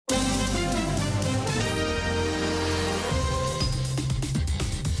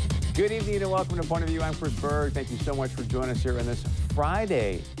Good evening and welcome to Point of View. I'm Chris Berg. Thank you so much for joining us here on this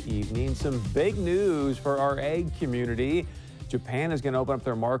Friday evening. Some big news for our egg community. Japan is going to open up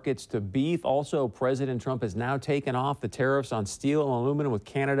their markets to beef. Also, President Trump has now taken off the tariffs on steel and aluminum with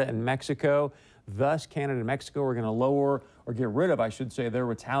Canada and Mexico. Thus, Canada and Mexico are going to lower or get rid of, I should say, their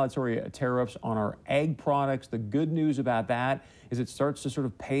retaliatory tariffs on our egg products. The good news about that is it starts to sort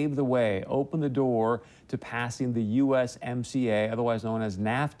of pave the way, open the door to passing the USMCA, otherwise known as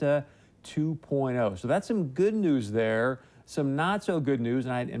NAFTA 2.0. So that's some good news there. Some not so good news,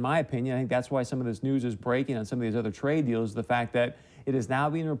 and in my opinion, I think that's why some of this news is breaking on some of these other trade deals, the fact that it is now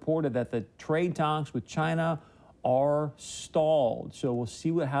being reported that the trade talks with China are stalled. So we'll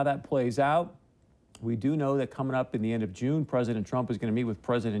see how that plays out. We do know that coming up in the end of June, President Trump is going to meet with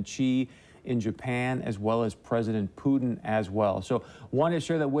President Xi in Japan, as well as President Putin as well. So wanted to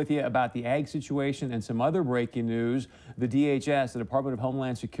share that with you about the ag situation and some other breaking news. The DHS, the Department of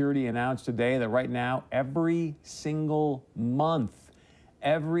Homeland Security, announced today that right now, every single month,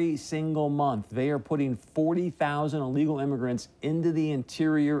 they are putting 40,000 illegal immigrants into the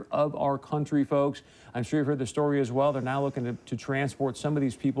interior of our country, folks. I'm sure you've heard the story as well. They're now looking to transport some of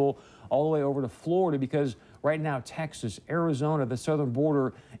these people all the way over to Florida because right now, Texas, Arizona, the southern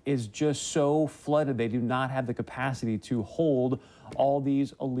border is just so flooded. They do not have the capacity to hold all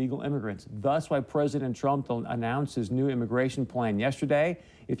these illegal immigrants. Thus why President Trump announced his new immigration plan yesterday.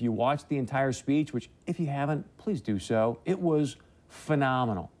 If you watched the entire speech, which if you haven't, please do so, it was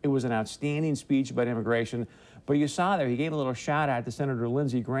phenomenal. It was an outstanding speech about immigration. But you saw there, he gave a little shout out to Senator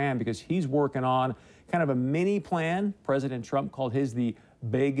Lindsey Graham because he's working on kind of a mini plan. President Trump called his the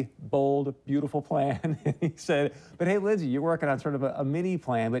big, bold, beautiful plan. He said, but hey, Lindsey, you're working on sort of a mini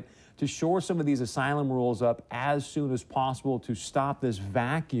plan, but to shore some of these asylum rules up as soon as possible to stop this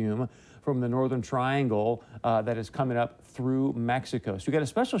vacuum from the Northern Triangle that is coming up through Mexico. So we got a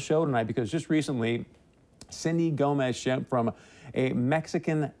special show tonight because just recently, Cindy Gomez-Schempp from a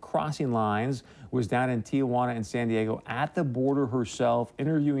Mexican Crossing Lines was down in Tijuana and San Diego at the border herself,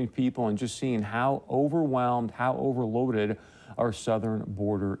 interviewing people and just seeing how overwhelmed, how overloaded our southern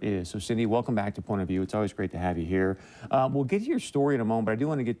border is. So Cindy, welcome back to Point of View. It's always great to have you here. We'll get to your story in a moment, but I do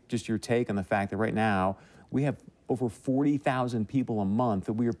want to get just your take on the fact that right now we have over 40,000 people a month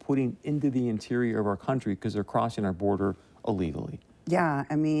that we are putting into the interior of our country because they're crossing our border illegally. Yeah,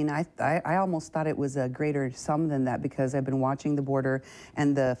 I mean, I almost thought it was a greater sum than that because I've been watching the border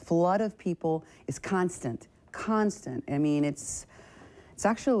and the flood of people is constant. I mean, it's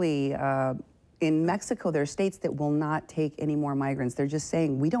actually, in Mexico, there are states that will not take any more migrants. They're just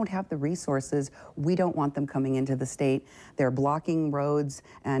saying, we don't have the resources. We don't want them coming into the state. They're blocking roads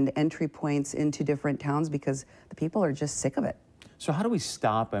and entry points into different towns because the people are just sick of it. So how do we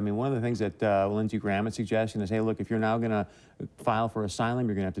stop? I mean, one of the things that Lindsey Graham is suggesting is, hey, look, if you're now going to file for asylum,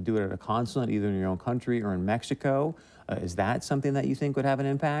 you're going to have to do it at a consulate, either in your own country or in Mexico. Is that something that you think would have an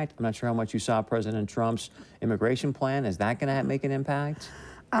impact? I'm not sure how much you saw President Trump's immigration plan. Is that going to make an impact?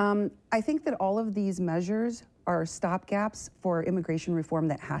 I think that all of these measures are stopgaps for immigration reform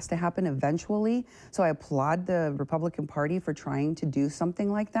that has to happen eventually. So I applaud the Republican Party for trying to do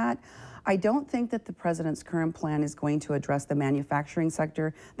something like that. I don't think that the president's current plan is going to address the manufacturing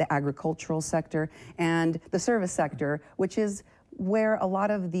sector, the agricultural sector, and the service sector, which is where a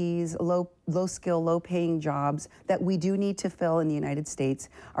lot of these low-skill, low-paying jobs that we do need to fill in the United States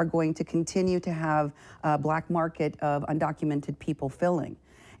are going to continue to have a black market of undocumented people filling.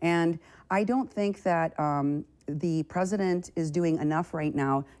 And I don't think that the president is doing enough right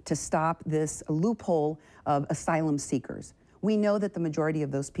now to stop this loophole of asylum seekers. We know that the majority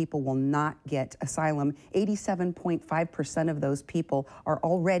of those people will not get asylum. 87.5% of those people are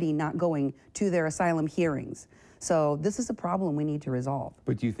already not going to their asylum hearings. So this is a problem we need to resolve.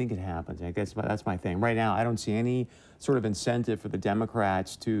 But do you think it happens? I guess that's my thing. Right now, I don't see any sort of incentive for the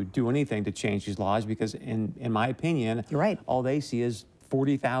Democrats to do anything to change these laws because, in my opinion, you're right. All they see is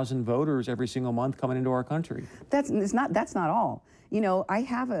 40,000 voters every single month coming into our country. That's not all. You know, I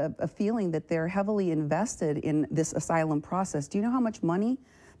have a feeling that they're heavily invested in this asylum process. Do you know how much money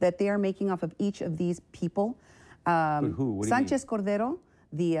that they are making off of each of these people? Who? Sanchez Cordero,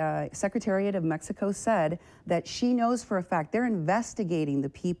 the Secretariat of Mexico, said that she knows for a fact they're investigating the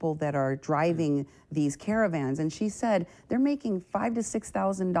people that are driving these caravans, and she said they're making $5,000 to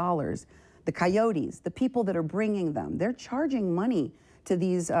 $6,000. The coyotes, the people that are bringing them, they're charging money to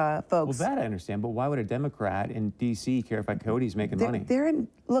these folks. Well, that I understand, but why would a Democrat in D.C. care if a coyote's making money?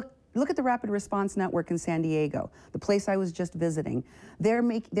 Look at the Rapid Response Network in San Diego, the place I was just visiting. They're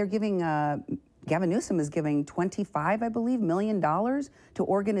giving Gavin Newsom is giving $25, I believe, million to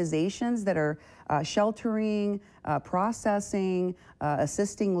organizations that are sheltering, processing,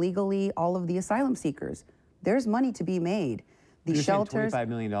 assisting legally all of the asylum seekers. There's money to be made. The You're shelters, saying $25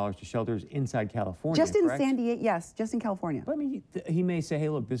 million to shelters inside California, just in correct? San Diego, yes, just in California. But I mean, he may say, hey,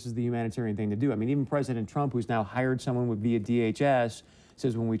 look, this is the humanitarian thing to do. I mean, even President Trump, who's now hired someone via DHS,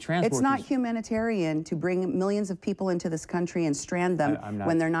 says when we transport It's not these, humanitarian to bring millions of people into this country and strand them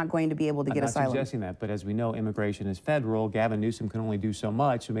when they're not going to be able to get asylum. I'm not suggesting that, but as we know, immigration is federal. Gavin Newsom can only do so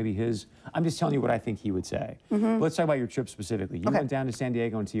much, so maybe I'm just telling you what I think he would say. But let's talk about your trip specifically. You went down to San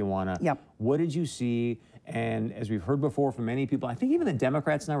Diego and Tijuana. Yep. What did you see? And as we've heard before from many people, I think even the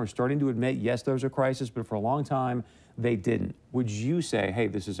Democrats now are starting to admit, yes, there's a crisis, but for a long time, they didn't. Would you say, hey,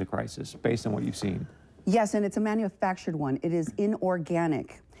 this is a crisis based on what you've seen? Yes, and it's a manufactured one. It is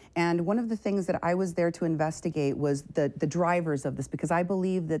inorganic. And one of the things that I was there to investigate was the drivers of this, because I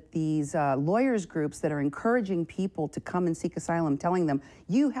believe that these lawyers groups that are encouraging people to come and seek asylum, telling them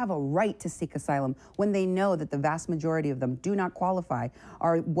you have a right to seek asylum when they know that the vast majority of them do not qualify,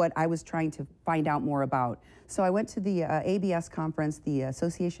 are what I was trying to find out more about. So I went to the ABS conference, the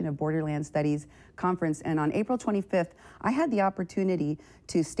Association of Borderland Studies conference, and on April 25th, I had the opportunity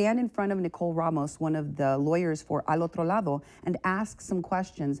to stand in front of Nicole Ramos, one of the lawyers for Al Otro Lado, and ask some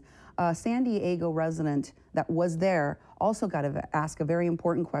questions. A San Diego resident that was there also got to ask a very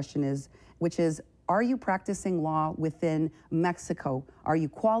important question, which is, are you practicing law within Mexico? Are you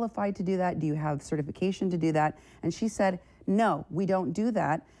qualified to do that? Do you have certification to do that? And she said, no, we don't do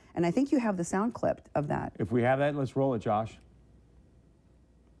that. And I think you have the sound clip of that. If we have that, let's roll it, Josh.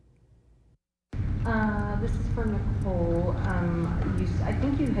 This is for Nicole. I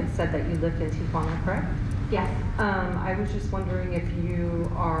think you had said that you lived in Tijuana, correct? Yes. I was just wondering if you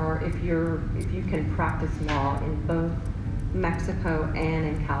can practice law in both Mexico and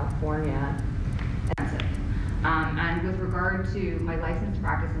in California. And with regard to my license to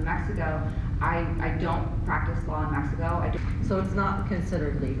practice in Mexico, I don't practice law in Mexico. So it's not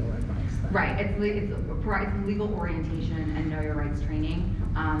considered legal advice then? Right, it's legal orientation and know your rights training.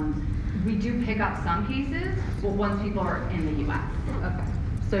 We do pick up some cases, but once people are in the U.S. Okay,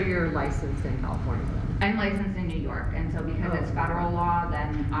 so you're licensed in California then? I'm licensed in New York, and so because it's federal law,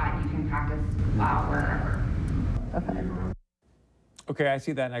 then you can practice wherever. Okay. Okay, I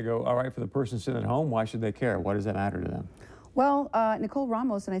see that and I go, all right, for the person sitting at home, why should they care? Why does that matter to them? Well, Nicole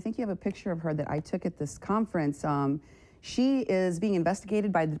Ramos, and I think you have a picture of her that I took at this conference. She is being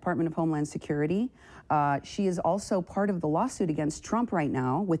investigated by the Department of Homeland Security. She is also part of the lawsuit against Trump right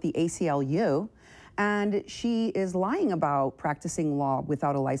now with the ACLU. And she is lying about practicing law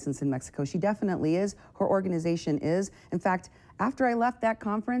without a license in Mexico. She definitely is. Her organization is. In fact, after I left that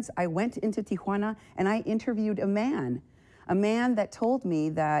conference, I went into Tijuana and I interviewed a man that told me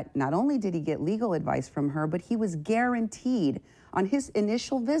that not only did he get legal advice from her, but he was guaranteed on his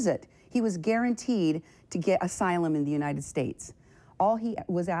initial visit, he was guaranteed to get asylum in the United States. All he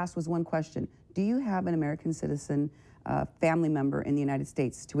was asked was one question: do you have an American citizen family member in the United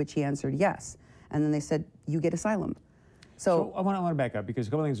States? To which he answered yes. And then they said, you get asylum. So I want to back up because a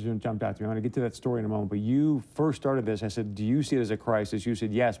couple things jumped out to me. I want to get to that story in a moment. But you first started this. I said, do you see it as a crisis? You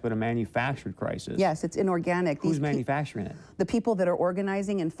said yes, but a manufactured crisis. Yes, it's inorganic. Who's manufacturing it? The people that are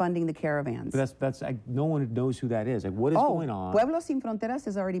organizing and funding the caravans. But that's no one knows who that is. Like, what is going on? Pueblos Sin Fronteras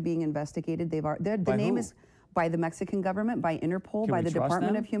is already being investigated. The name is by the Mexican government, by Interpol, by the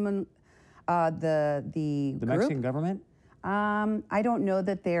Department of Human. The group? Mexican government. I don't know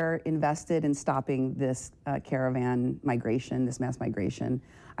that they're invested in stopping this caravan migration, this mass migration.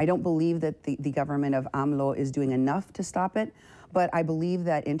 I don't believe that the government of AMLO is doing enough to stop it, but I believe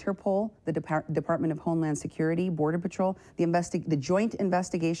that Interpol, the Department of Homeland Security, Border Patrol, the joint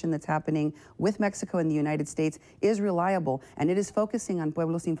investigation that's happening with Mexico and the United States is reliable, and it is focusing on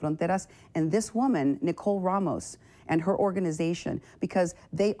Pueblos Sin Fronteras and this woman, Nicole Ramos, and her organization, because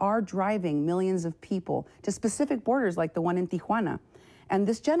they are driving millions of people to specific borders like the one in Tijuana. And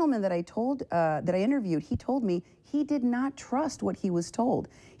this gentleman that I interviewed, he told me he did not trust what he was told.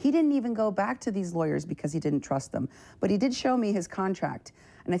 He didn't even go back to these lawyers because he didn't trust them. But he did show me his contract.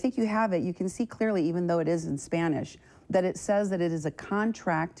 And I think you have it. You can see clearly, even though it is in Spanish, that it says that it is a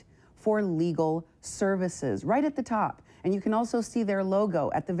contract for legal services, right at the top. And you can also see their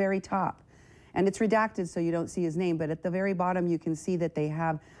logo at the very top. And it's redacted so you don't see his name, but at the very bottom you can see that they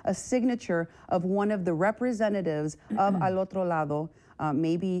have a signature of one of the representatives of Al Otro Lado.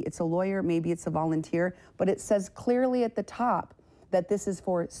 Maybe it's a lawyer, maybe it's a volunteer, but it says clearly at the top that this is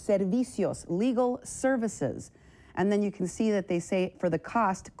for servicios, legal services. And then you can see that they say for the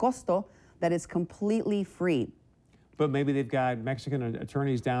costo, that it's completely free. But maybe they've got Mexican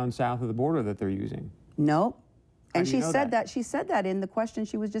attorneys down south of the border that they're using. Nope. And do you she know said that? that. She said that in the question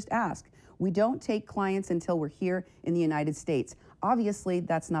she was just asked. We don't take clients until we're here in the United States. Obviously,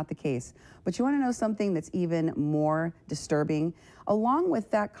 that's not the case. But you want to know something that's even more disturbing? Along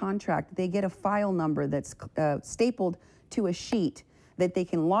with that contract, they get a file number that's stapled to a sheet that they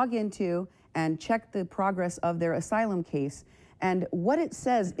can log into and check the progress of their asylum case. And what it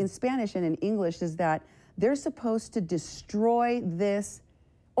says in Spanish and in English is that they're supposed to destroy this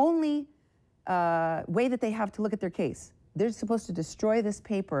only way that they have to look at their case. They're supposed to destroy this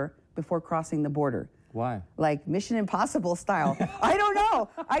paper before crossing the border. Why? Like Mission Impossible style. I don't know.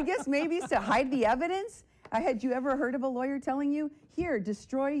 I guess maybe it's to hide the evidence. Had you ever heard of a lawyer telling you, here,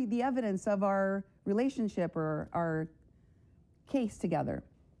 destroy the evidence of our relationship or our case together?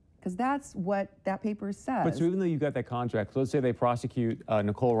 Because that's what that paper says. But so even though you've got that contract, so let's say they prosecute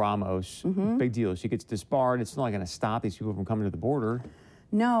Nicole Ramos, big deal. She gets disbarred. It's not going to stop these people from coming to the border.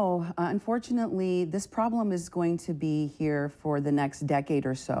 No, unfortunately, this problem is going to be here for the next decade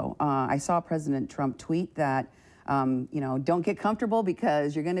or so. I saw President Trump tweet that, don't get comfortable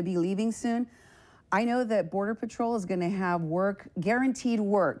because you're going to be leaving soon. I know that Border Patrol is going to have guaranteed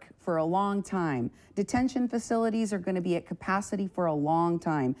work for a long time. Detention facilities are going to be at capacity for a long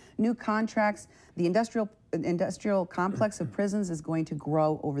time. New contracts, the industrial complex of prisons is going to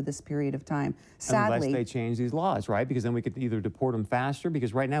grow over this period of time. Sadly, unless they change these laws, right? Because then we could either deport them faster,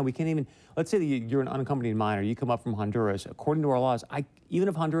 because right now we can't even, let's say that you're an unaccompanied minor, you come up from Honduras. According to our laws, even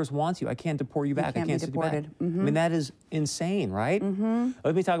if Honduras wants you, I can't deport you back. can't I can't be send you back. deported. I mean, that is insane, right?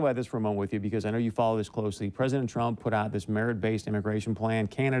 Let me talk about this for a moment with you, because I know you follow this closely. President Trump put out this merit-based immigration plan.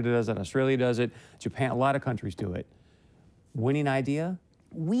 Canada does it, Australia does it, Japan, a lot of countries do it. Winning idea?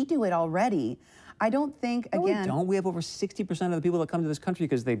 we do it already. I don't think, again... No, we don't. We have over 60% of the people that come to this country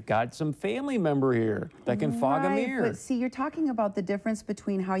because they've got some family member here that can fog a mirror. But see, you're talking about the difference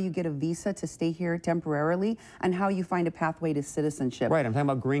between how you get a visa to stay here temporarily and how you find a pathway to citizenship. Right, I'm talking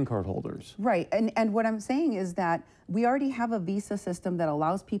about green card holders. Right, and what I'm saying is that we already have a visa system that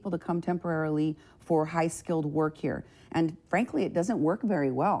allows people to come temporarily for high-skilled work here. And frankly, it doesn't work very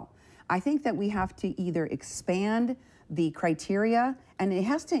well. I think that we have to either expand the criteria, and it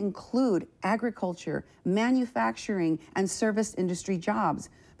has to include agriculture, manufacturing, and service industry jobs,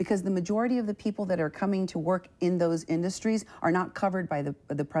 because the majority of the people that are coming to work in those industries are not covered by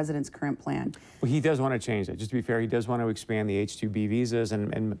the president's current plan. Well, he does want to change that. Just to be fair, he does want to expand the H-2B visas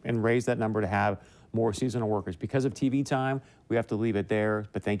and raise that number to have more seasonal workers. Because of TV time, we have to leave it there.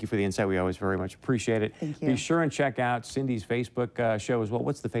 But thank you for the insight. We always very much appreciate it. Thank you. Be sure and check out Cindy's Facebook show as well.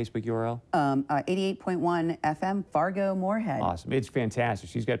 What's the Facebook URL? 88.1 FM, Fargo, Moorhead. Awesome. It's fantastic.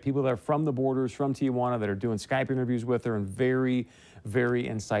 She's got people that are from the borders, from Tijuana, that are doing Skype interviews with her, and very, very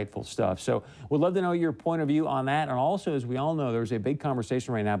insightful stuff. So we'd love to know your point of view on that. And also, as we all know, there's a big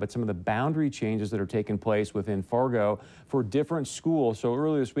conversation right now about some of the boundary changes that are taking place within Fargo for different schools. So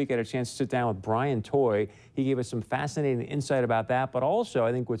earlier this week, I had a chance to sit down with Brian Toy. He gave us some fascinating insight about that. But also,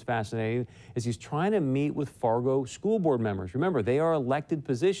 I think what's fascinating is he's trying to meet with Fargo school board members. Remember, they are elected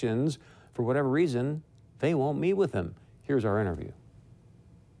positions. For whatever reason, they won't meet with them. Here's our interview.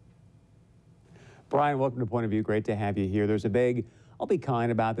 Brian, welcome to Point of View. Great to have you here. There's a big, I'll be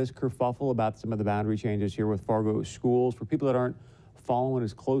kind about this, kerfuffle about some of the boundary changes here with Fargo schools. For people that aren't following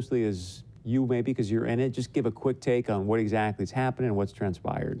as closely as you maybe because you're in it, just give a quick take on what exactly is happening and what's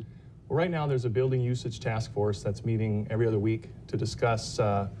transpired. Well, right now there's a building usage task force that's meeting every other week to discuss,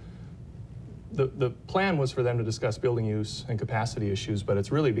 the plan was for them to discuss building use and capacity issues, but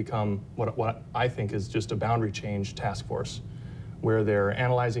it's really become what I think is just a boundary change task force, where they're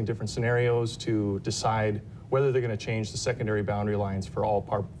analyzing different scenarios to decide whether they're going to change the secondary boundary lines for all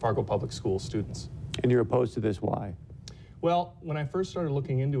Fargo Public School students. And you're opposed to this, why? Well, when I first started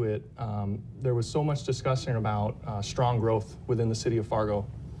looking into it, there was so much discussion about strong growth within the city of Fargo.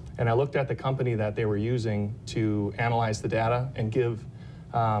 And I looked at the company that they were using to analyze the data and give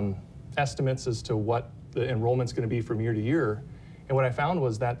estimates as to what the enrollment's going to be from year to year. And what I found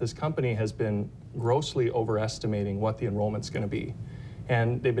was that this company has been grossly overestimating what the enrollment's going to be.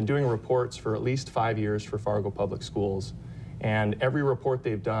 And they've been doing reports for at least 5 years for Fargo Public Schools. And every report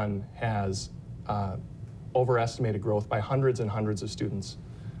they've done has overestimated growth by hundreds and hundreds of students.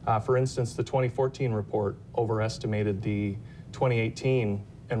 For instance, the 2014 report overestimated the 2018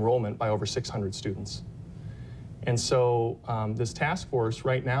 enrollment by over 600 students. And so this task force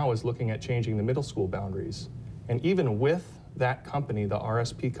right now is looking at changing the middle school boundaries. And even with that company, the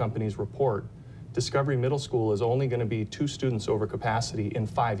RSP company's report, Discovery Middle School is only going to be 2 students over capacity in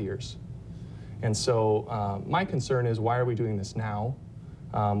 5 years. And so my concern is, why are we doing this now?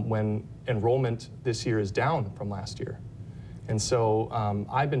 when enrollment this year is down from last year. And so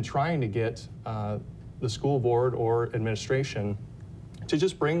I've been trying to get the school board or administration to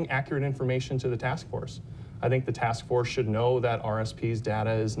just bring accurate information to the task force. I think the task force should know that RSP's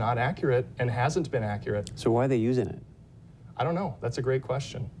data is not accurate and hasn't been accurate. So why are they using it? I don't know. That's a great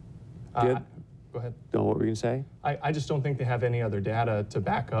question. Good. Go ahead. No, what were you going to say? I just don't think they have any other data to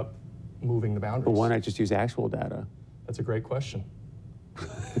back up moving the boundaries. But why not just use actual data? That's a great question.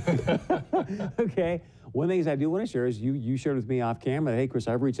 Okay. One of the things I do want to share is you shared with me off camera that, hey, Chris,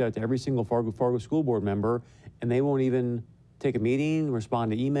 I've reached out to every single Fargo school board member, and they won't even take a meeting,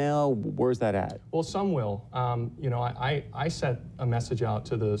 respond to email. Where's that at? Well, some will. You know, I sent a message out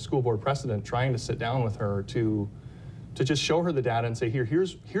to the school board president trying to sit down with her to just show her the data and say,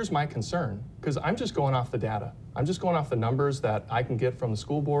 here's my concern, because I'm just going off the data. I'm just going off the numbers that I can get from the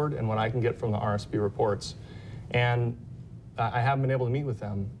school board and what I can get from the RSP reports. And I haven't been able to meet with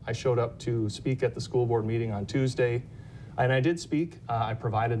them. I showed up to speak at the school board meeting on Tuesday, and I did speak. I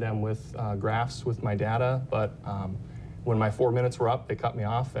provided them with graphs with my data, but when my 4 minutes were up, they cut me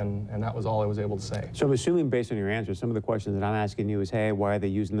off, and that was all I was able to say. So I'm assuming based on your answer, some of the questions that I'm asking you is, hey, why are they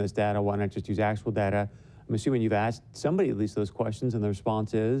using this data? Why not just use actual data? I'm assuming you've asked somebody at least those questions, and the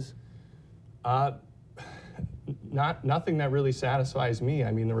response is? Nothing that really satisfies me.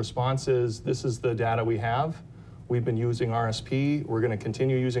 I mean, the response is, this is the data we have. We've been using RSP. We're going to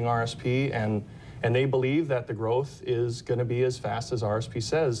continue using RSP, and they believe that the growth is going to be as fast as RSP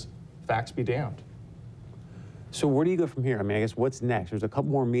says. Facts be damned. So where do you go from here? I mean, I guess what's next? There's a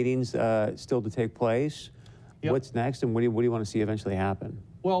couple more meetings still to take place. Yep. What's next, and what do you want to see eventually happen?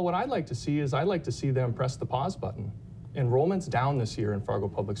 Well, what I'd like to see is I'd like to see them press the pause button. Enrollment's down this year in Fargo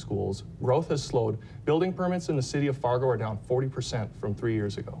Public Schools. Growth has slowed. Building permits in the city of Fargo are down 40% from 3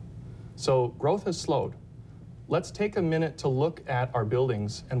 years ago. So growth has slowed. Let's take a minute to look at our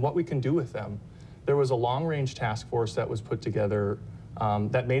buildings and what we can do with them. There was a long-range task force that was put together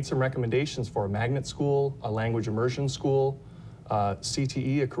that made some recommendations for a magnet school, a language immersion school,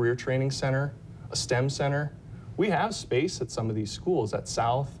 CTE, a career training center, a STEM center. We have space at some of these schools, at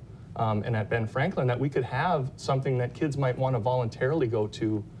South and at Ben Franklin, that we could have something that kids might want to voluntarily go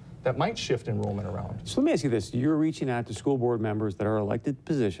to that might shift enrollment around. So let me ask you this. You're reaching out to school board members that are elected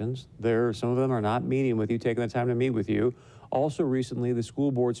positions. Some of them are not meeting with you, taking the time to meet with you. Also recently, the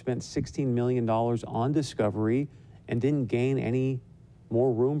school board spent $16 million on Discovery and didn't gain any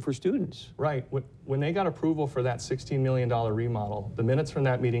more room for students. Right. When they got approval for that $16 million remodel, the minutes from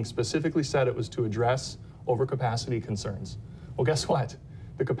that meeting specifically said it was to address overcapacity concerns. Well, guess what?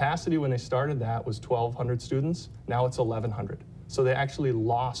 The capacity when they started that was 1,200 students. Now it's 1,100. So they actually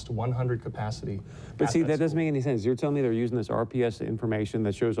lost 100 capacity. But see, that doesn't make any sense. You're telling me they're using this RPS information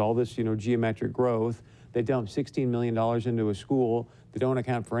that shows all this, geometric growth. They dump $16 million into a school. They don't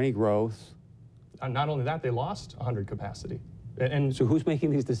account for any growth. Not only that, they lost 100 capacity. And so who's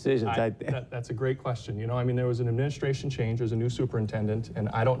making these decisions? That's a great question. I mean, there was an administration change. There's a new superintendent, and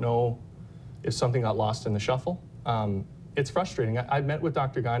I don't know if something got lost in the shuffle. It's frustrating. I've met with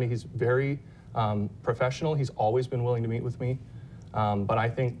Dr. Gandhi. He's very professional. He's always been willing to meet with me. But I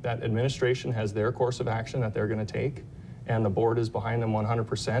think that administration has their course of action that they're going to take, and the board is behind them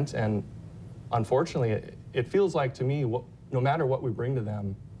 100%. And unfortunately, it feels like to me, no matter what we bring to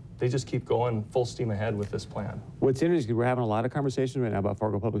them, they just keep going full steam ahead with this plan. What's interesting, we're having a lot of conversations right now about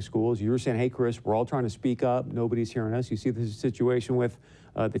Fargo Public Schools. You were saying, hey, Chris, we're all trying to speak up. Nobody's hearing us. You see the situation with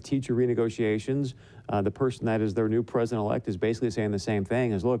the teacher renegotiations. The person that is their new president-elect is basically saying the same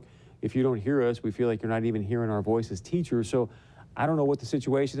thing, is, look, if you don't hear us, we feel like you're not even hearing our voice as teachers. So I don't know what the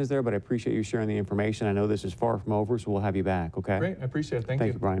situation is there, but I appreciate you sharing the information. I know this is far from over, so we'll have you back, okay? Great, I appreciate it. Thank you.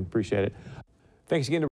 Thank you, Brian. Appreciate it. Thanks again to